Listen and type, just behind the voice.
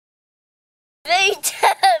be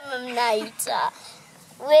Terminator.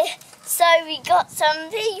 So we got some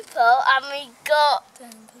people, and we got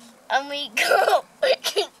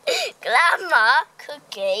Glamour,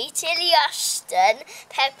 Cookie, Tilly Ashton,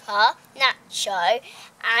 Pepper, Nacho,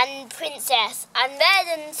 and Princess, and they're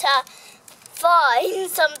going to find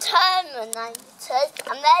some Terminators,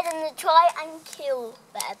 and they're going to try and kill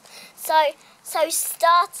them. So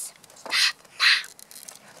start.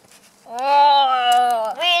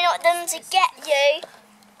 Oh, We want them to get you.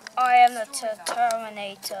 I am the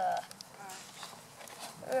Terminator.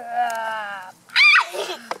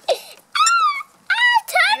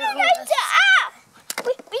 Terminator!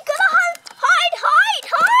 We gotta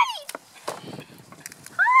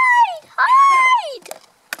hide!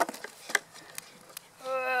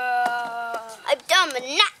 I've done the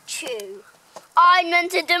Nacho. I'm going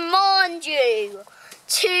to demand you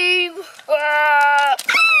to.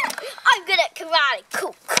 I'm good at karate.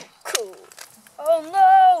 Cool. Oh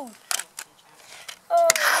no! Oh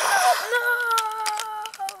no!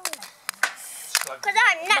 Because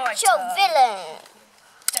I'm Nacho villain.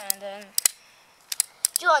 Dun, dun.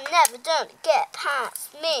 You're never going to get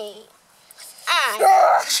past me. And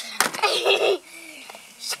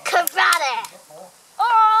karate.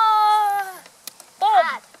 Oh!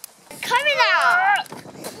 Bob! And coming out.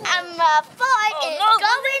 And the fight is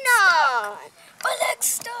going on. My leg's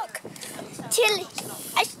stuck. Tilly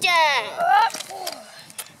Ashton.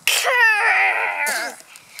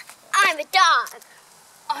 I'm a dog.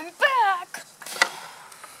 I'm back.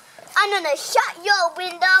 I'm gonna shut your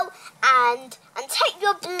window and take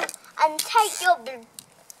your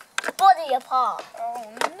body apart. Oh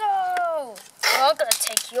no! I'm gonna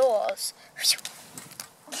take yours.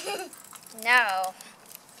 No.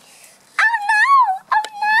 Oh no!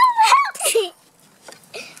 Help me!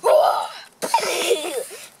 Cool.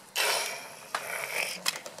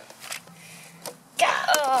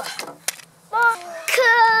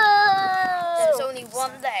 There's only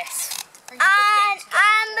one left.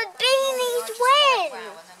 And the beanies win.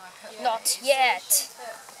 Not yet.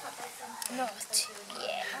 Not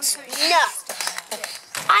yet. No.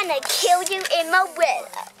 I'm gonna kill you in my will.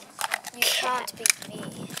 You can't beat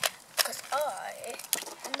me. Because I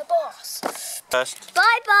am the boss. First.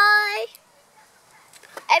 Bye-bye,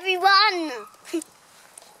 everyone.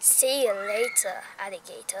 See you later,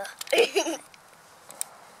 alligator.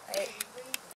 Hey.